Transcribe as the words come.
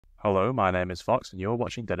Hello, my name is Fox and you're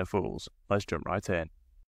watching Den of Fools. Let's jump right in.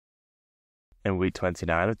 In week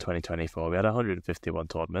 29 of 2024 we had 151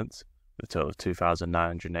 tournaments, with a total of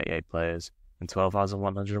 2,988 players and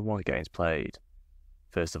 12,101 games played.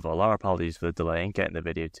 First of all, our apologies for the delay in getting the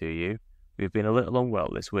video to you. We've been a little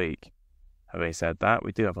unwell this week. Having said that,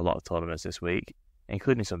 we do have a lot of tournaments this week,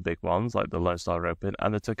 including some big ones like the Lone Star Open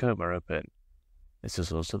and the Tacoma Open. This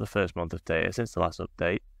is also the first month of data since the last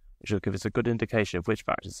update, which will give us a good indication of which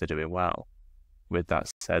factions are doing well. With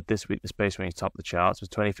that said, this week the Space Marines topped the charts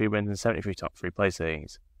with 23 wins and 73 top 3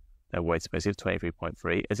 placings. Their weighted placing of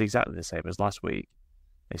 23.3 is exactly the same as last week.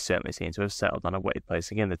 They certainly seem to have settled on a weighted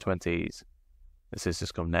placing in the 20s. The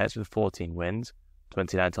Sisters come next with 14 wins,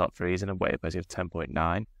 29 top 3s and a weighted placing of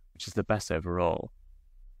 10.9, which is the best overall.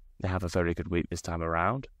 They have a very good week this time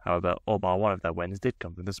around, however all bar one of their wins did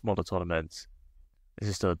come from the smaller tournaments. This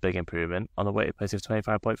is still a big improvement on the weighted placing of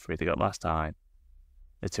 25.3 they got last time.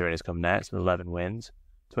 The Tyrannies come next with 11 wins,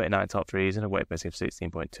 29 top 3s and a weighted placing of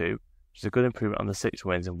 16.2, which is a good improvement on the 6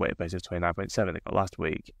 wins and weighted placing of 29.7 they got last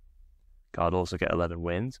week. Guard also get 11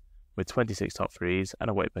 wins, with 26 top 3s and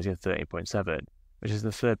a weighted placing of 13.7, which is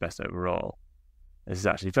the third best overall. This is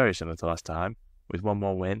actually very similar to last time, with one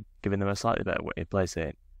more win giving them a slightly better weighted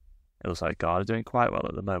placing. It looks like Guard are doing quite well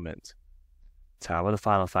at the moment. Tau are the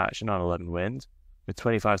final faction on 11 wins, with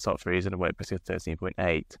 25 top 3s and a weighted placing of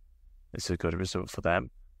 13.8. This is a good result for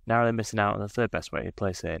them, narrowly missing out on the third best weighted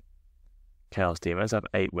placing. Chaos Demons have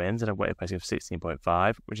 8 wins and a weighted placing of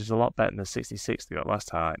 16.5, which is a lot better than the 66 they got last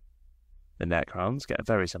time. The Necrons get a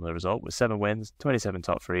very similar result with 7 wins, 27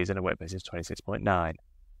 top 3s and a weighted placing of 26.9.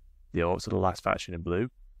 The Orcs are the last faction in blue,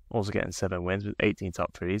 also getting 7 wins with 18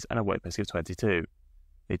 top 3s and a weighted placing of 22.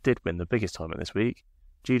 They did win the biggest tournament this week,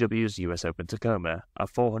 GW's US Open Tacoma, a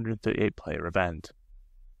 438 player event.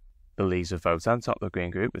 The Leagues of Votan top the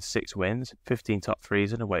green group with 6 wins, 15 top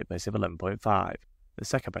 3s and a weighted placing of 11.5, the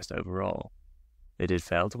second best overall. They did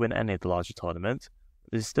fail to win any of the larger tournaments,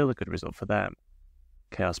 but this is still a good result for them.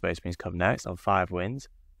 Chaos Space Marines come next on 5 wins,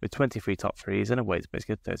 with 23 top 3s and a weighted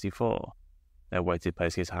placing of 34. Their weighted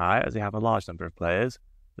placing is high as they have a large number of players,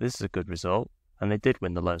 but this is a good result, and they did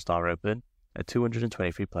win the Lone Star Open, a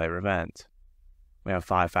 223 player event. We have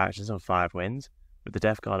 5 factions on 5 wins, with the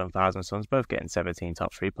Death Guard and Thousand Sons both getting 17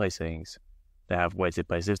 top 3 placings. They have weighted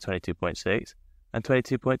places of 22.6 and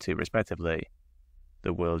 22.2 respectively.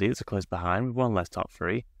 The World Eaters are close behind with 1 less top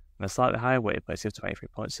 3 and a slightly higher weighted placing of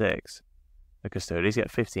 23.6. The Custodians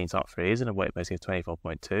get 15 top 3s and a weighted placing of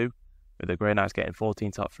 24.2, with the Grey Knights getting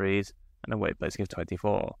 14 top 3s and a weighted placing of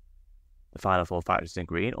 24. The final 4 factions in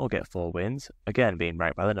green all get 4 wins, again being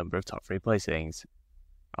ranked by the number of top 3 placings.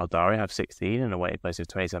 Aldari have 16 and a weighted placing of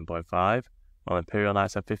 27.5, while Imperial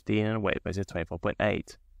Knights have 15 and a weighted placing of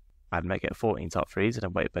 24.8. Admech get 14 top 3s and a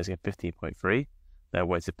weighted placing of 15.3. Their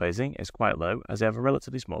weighted placing is quite low as they have a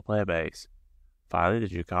relatively small player base. Finally,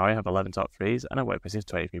 the Drukhari have 11 top 3s and a weighted placing of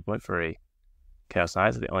 23.3. Chaos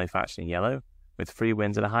Knights are the only faction in yellow, with 3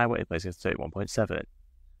 wins and a high weighted placing of 31.7.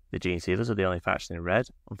 The Gene Sealers are the only faction in red,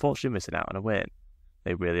 unfortunately missing out on a win.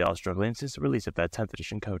 They really are struggling since the release of their 10th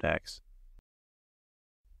edition codex.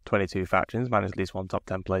 22 factions manage at least 1 top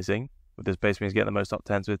 10 placing, with the Space Marines getting the most top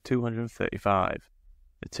 10s with 235.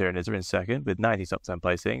 The Tyrannies are in second with 90 top 10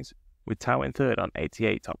 placings, with Tau in third on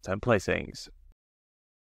 88 top 10 placings.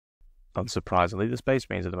 Unsurprisingly, the Space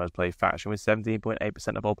Marines are the most played faction with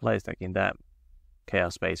 17.8% of all players taking them.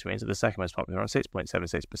 Chaos Space Marines are the second most popular on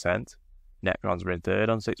 6.76%. Necrons are in third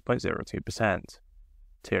on 6.02%.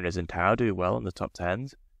 Tyrannies and Tau do well in the top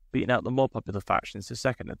 10s, beating out the more popular factions to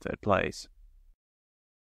second and third place.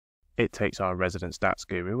 It takes our resident stats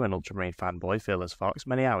guru and Ultramarine fanboy Fearless Fox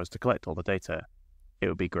many hours to collect all the data. It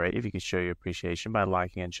would be great if you could show your appreciation by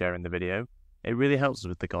liking and sharing the video. It really helps us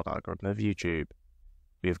with the God algorithm of YouTube.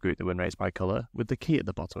 We have grouped the win rates by colour, with the key at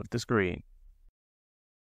the bottom of the screen.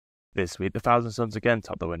 This week the Thousand Sons again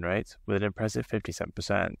topped the win rate, with an impressive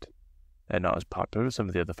 57%. They're not as popular as some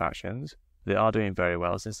of the other factions, but they are doing very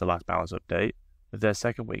well since the last balance update, with their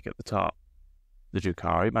second week at the top. The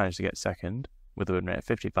Drukhari managed to get second, with a win rate of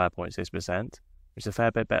 55.6%, which is a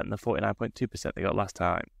fair bit better than the 49.2% they got last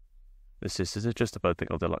time. The Sisters are just above the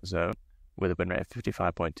Goldilocks zone, with a win rate of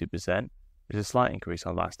 55.2%, which is a slight increase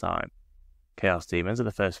on last time. Chaos Demons are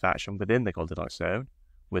the first faction within the Goldilocks zone,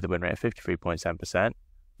 with a win rate of 53.7%, which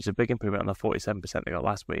is a big improvement on the 47% they got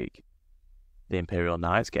last week. The Imperial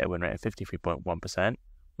Knights get a win rate of 53.1%,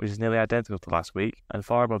 which is nearly identical to last week and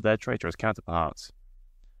far above their traitorous counterparts.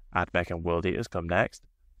 Admech and World Eaters come next,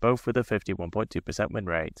 both with a 51.2% win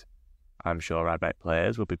rate. I'm sure Admech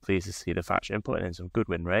players will be pleased to see the faction putting in some good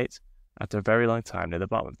win rates after a very long time near the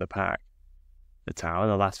bottom of the pack. The Tau are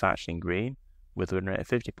the last faction in green, with a win rate of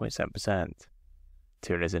 50.7%.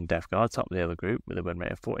 Tyranids and Death Guard top the other group with a win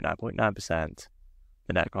rate of 49.9%.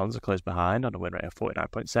 The Necrons are close behind on a win rate of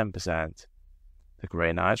 49.7%. The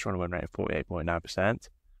Grey Knights are on a win rate of 48.9%,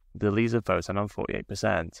 with the Legions of Votann on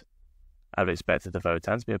 48%. I would have expected the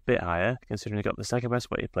Votann to be a bit higher, considering they got the second best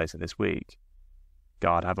weighted placing this week.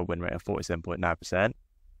 Guard have a win rate of 47.9%,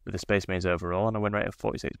 with the Space Marines overall on a win rate of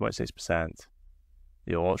 46.6%.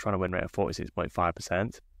 The Orcs are on a win rate of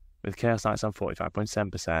 46.5%, with Chaos Knights on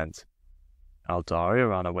 45.7%. Eldari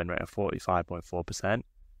are on a win rate of 45.4%,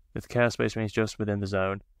 with Chaos Space Marines just within the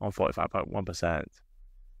zone on 45.1%. There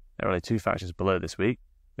are only two factions below this week,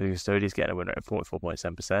 with the Custodians getting a win rate of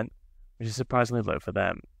 44.7%, which is surprisingly low for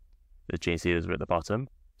them. The Gene Stealers are at the bottom,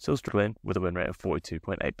 still struggling with a win rate of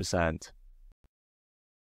 42.8%.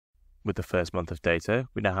 With the first month of data,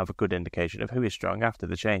 we now have a good indication of who is strong after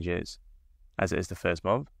the changes. As it is the first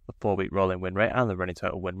month, the 4-week rolling win rate and the running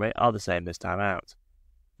total win rate are the same this time out.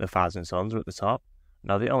 The Thousand Sons are at the top,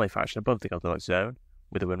 and are the only faction above the Goldilocks zone,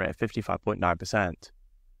 with a win rate of 55.9%.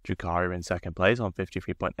 Drukhari are in second place on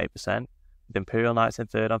 53.8%, with Imperial Knights in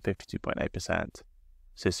third on 52.8%.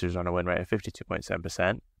 Sisters are on a win rate of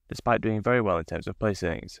 52.7%, despite doing very well in terms of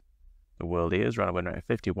placings. The World Eaters are on a win rate of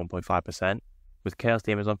 51.5%, with Chaos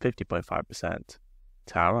Demons on 50.5%.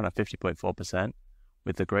 Tower on a 50.4%,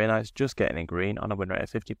 with the Grey Knights just getting in green on a win rate of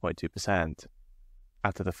 50.2%.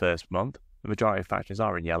 After the first month, the majority of factions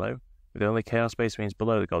are in yellow, with only Chaos Space Marines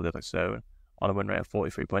below the Goldilocks zone on a win rate of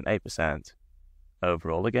 43.8%.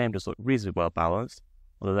 Overall, the game does look reasonably well balanced,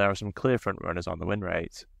 although there are some clear frontrunners on the win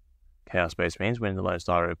rate. Chaos Space Marines winning the Lone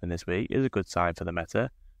Star Open this week is a good sign for the meta,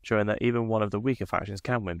 showing that even one of the weaker factions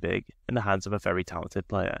can win big in the hands of a very talented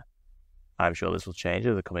player. I am sure this will change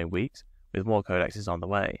over the coming weeks, with more codexes on the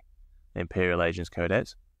way. The Imperial Agents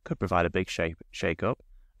Codex could provide a big shake-up,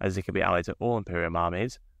 as it can be allied to all Imperium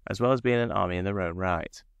armies, as well as being an army in their own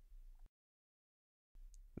right.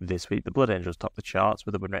 This week, the Blood Angels top the charts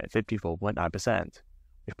with a win rate of 54.9%,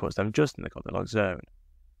 which puts them just in the Goldilocks zone.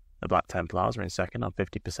 The Black Templars are in second on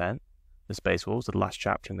 50%. The Space Wolves are the last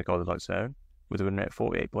chapter in the Goldilocks zone, with a win rate of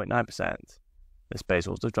 48.9%. The Space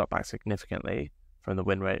Wolves have dropped back significantly from the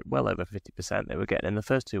win rate well over 50% they were getting in the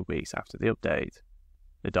first 2 weeks after the update.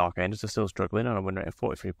 The Dark Angels are still struggling on a win rate of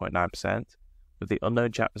 43.9%, with the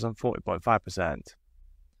Unknown chapters on 40.5%.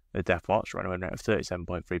 The Death Watch are on a win rate of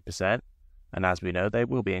 37.3%, and as we know, they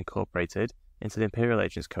will be incorporated into the Imperial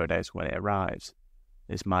Agents Codex when it arrives.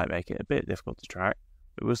 This might make it a bit difficult to track,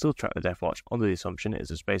 but we'll still track the Death Watch under the assumption it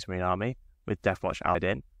is a Space Marine army with Death Watch allied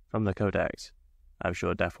in from the Codex. I'm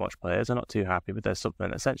sure Death Watch players are not too happy with their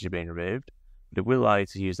supplement essentially being removed, but it will allow you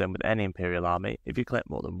to use them with any Imperial army if you collect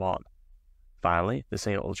more than one. Finally, the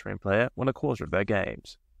single Ultramarine player won a quarter of their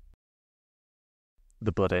games.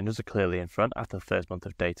 The Blood Angels are clearly in front after the first month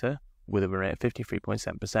of data, with a win rate of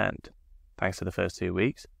 53.7%. Thanks to the first 2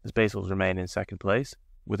 weeks, the Space Wolves remain in second place,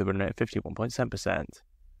 with a win rate of 51.7%.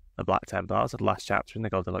 The Black Templars are the last chapter in the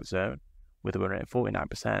Goldilocks zone, with a win rate of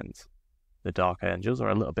 49%. The Dark Angels are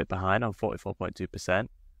a little bit behind on 44.2%,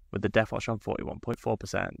 with the Death Watch on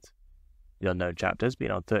 41.4%. The Unknown chapters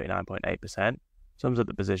being on 39.8%, sums up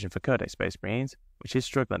the position for Codex Space Marines, which is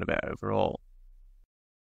struggling a bit overall.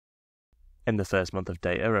 In the first month of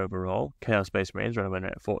data overall, Chaos Space Marines are on a win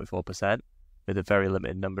rate of 44%, with a very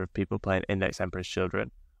limited number of people playing Index Emperor's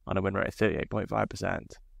Children on a win rate of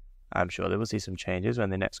 38.5%. I'm sure they will see some changes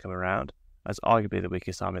when they next come around, as arguably the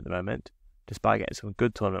weakest army at the moment, despite getting some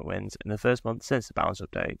good tournament wins in the first month since the balance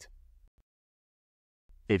update.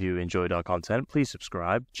 If you enjoyed our content, please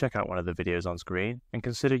subscribe, check out one of the videos on screen, and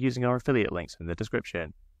consider using our affiliate links in the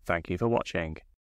description. Thank you for watching.